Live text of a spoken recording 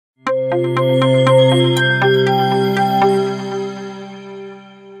In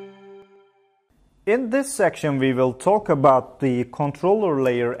this section, we will talk about the controller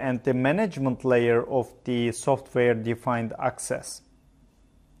layer and the management layer of the software-defined access.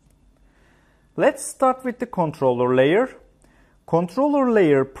 Let's start with the controller layer. Controller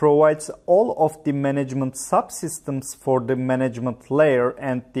layer provides all of the management subsystems for the management layer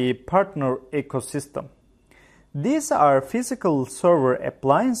and the partner ecosystem. These are physical server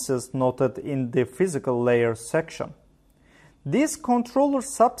appliances noted in the physical layer section. These controller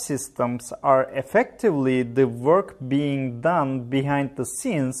subsystems are effectively the work being done behind the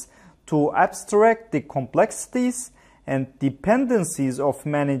scenes to abstract the complexities and dependencies of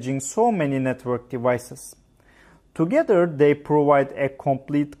managing so many network devices. Together, they provide a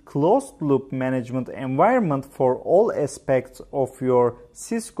complete closed-loop management environment for all aspects of your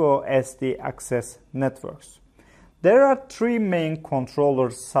Cisco SD-Access networks. There are three main controller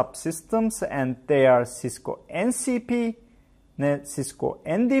subsystems, and they are Cisco NCP, Cisco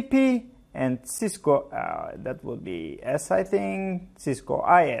NDP, and Cisco, that would be I think, Cisco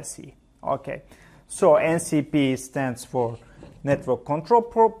ISE. Okay, so NCP stands for Network Control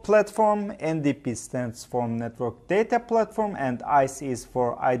Platform, NDP stands for Network Data Platform, and ISE is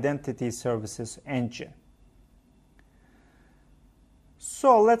for Identity Services Engine.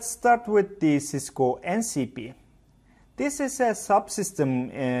 So let's start with the Cisco NCP. This is a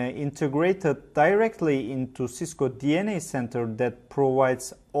subsystem integrated directly into Cisco DNA Center that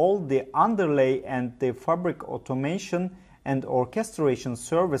provides all the underlay and the fabric automation and orchestration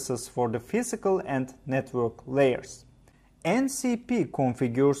services for the physical and network layers. NCP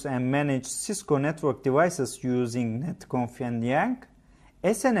configures and manages Cisco network devices using netconf and YANG,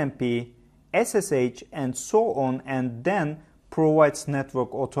 SNMP, SSH, and so on, and then provides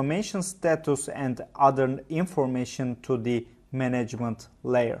network automation status and other information to the management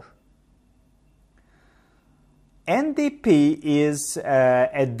layer. NDP is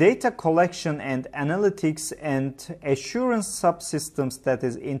a data collection and analytics and assurance subsystems that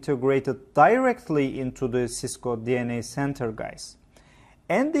is integrated directly into the Cisco DNA Center, guys.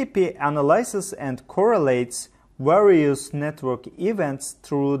 NDP analyzes and correlates various network events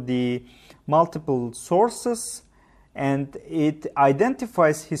through the multiple sources, and it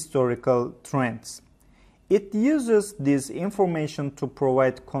identifies historical trends. It uses this information to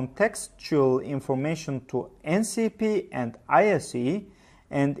provide contextual information to NCP and ISE,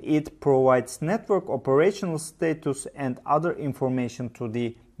 and it provides network operational status and other information to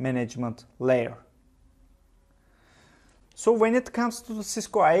the management layer. So when it comes to the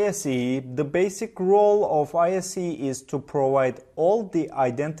Cisco ISE, the basic role of ISE is to provide all the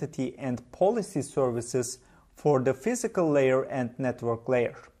identity and policy services for the physical layer and network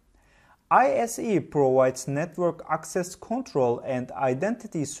layer. ISE provides network access control and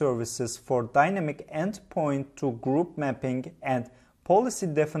identity services for dynamic endpoint to group mapping and policy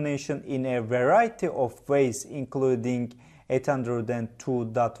definition in a variety of ways, including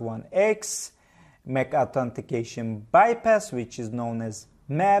 802.1x, MAC authentication bypass, which is known as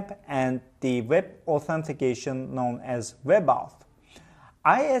MAB, and the web authentication known as WebAuth.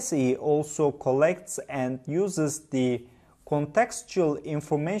 ISE also collects and uses the contextual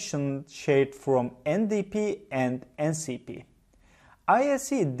information shared from NDP and NCP.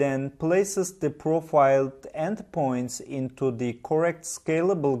 ISE then places the profiled endpoints into the correct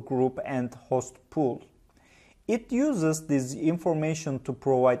scalable group and host pool. It uses this information to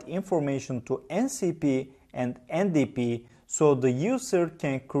provide information to NCP and NDP so the user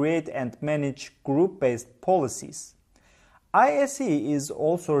can create and manage group-based policies. ISE is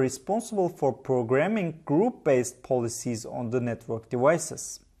also responsible for programming group-based policies on the network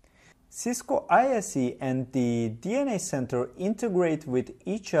devices. Cisco ISE and the DNA Center integrate with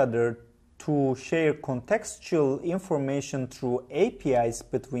each other to share contextual information through APIs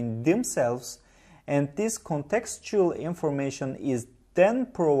between themselves, and this contextual information is then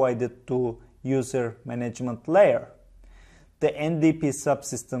provided to user management layer. The NDP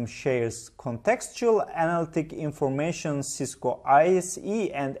subsystem shares contextual analytic information Cisco ISE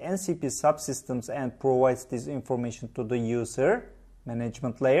and NCP subsystems and provides this information to the user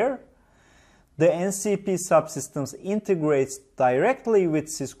management layer. The NCP subsystems integrates directly with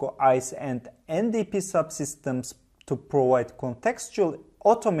Cisco ISE and NDP subsystems to provide contextual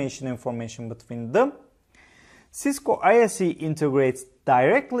automation information between them. Cisco ISE integrates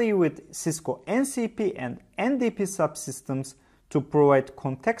directly with Cisco NCP and NDP subsystems to provide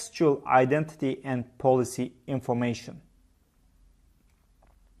contextual identity and policy information.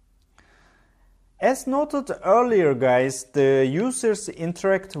 As noted earlier, guys, the users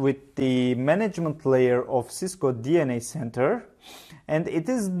interact with the management layer of Cisco DNA Center, and it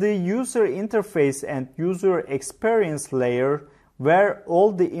is the user interface and user experience layer where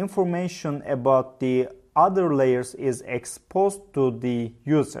all the information about the other layers is exposed to the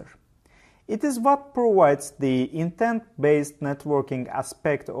user. It is what provides the intent-based networking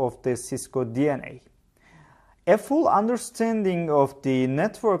aspect of the Cisco DNA. A full understanding of the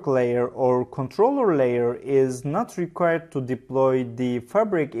network layer or controller layer is not required to deploy the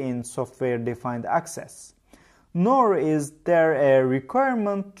fabric in software-defined access, nor is there a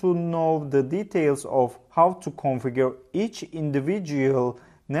requirement to know the details of how to configure each individual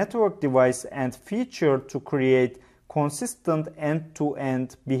network device and feature to create consistent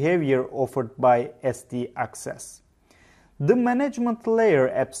end-to-end behavior offered by SD access. The management layer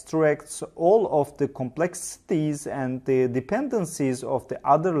abstracts all of the complexities and the dependencies of the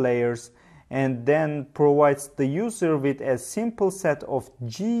other layers and then provides the user with a simple set of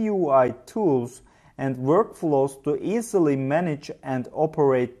GUI tools and workflows to easily manage and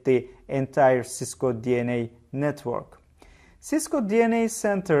operate the entire Cisco DNA network. Cisco DNA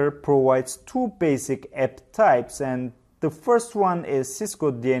Center provides two basic app types, and the first one is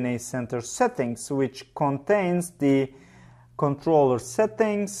Cisco DNA Center Settings, which contains the controller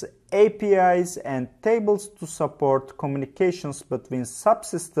settings, APIs, and tables to support communications between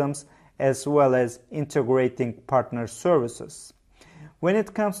subsystems as well as integrating partner services. When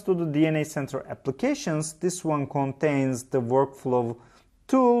it comes to the DNA Center applications, this one contains the workflow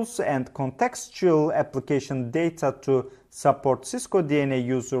tools and contextual application data to support Cisco DNA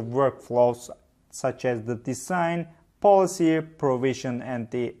user workflows such as the design, policy, provision, and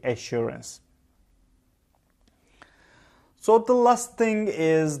the assurance. So the last thing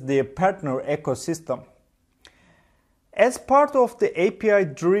is the partner ecosystem. As part of the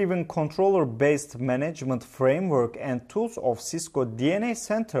API-driven controller-based management framework and tools of Cisco DNA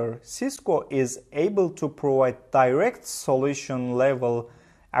Center, Cisco is able to provide direct solution-level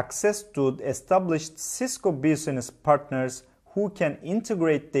access to established Cisco business partners who can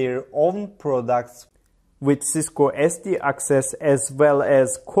integrate their own products with Cisco SD access as well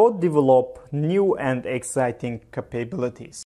as co-develop new and exciting capabilities.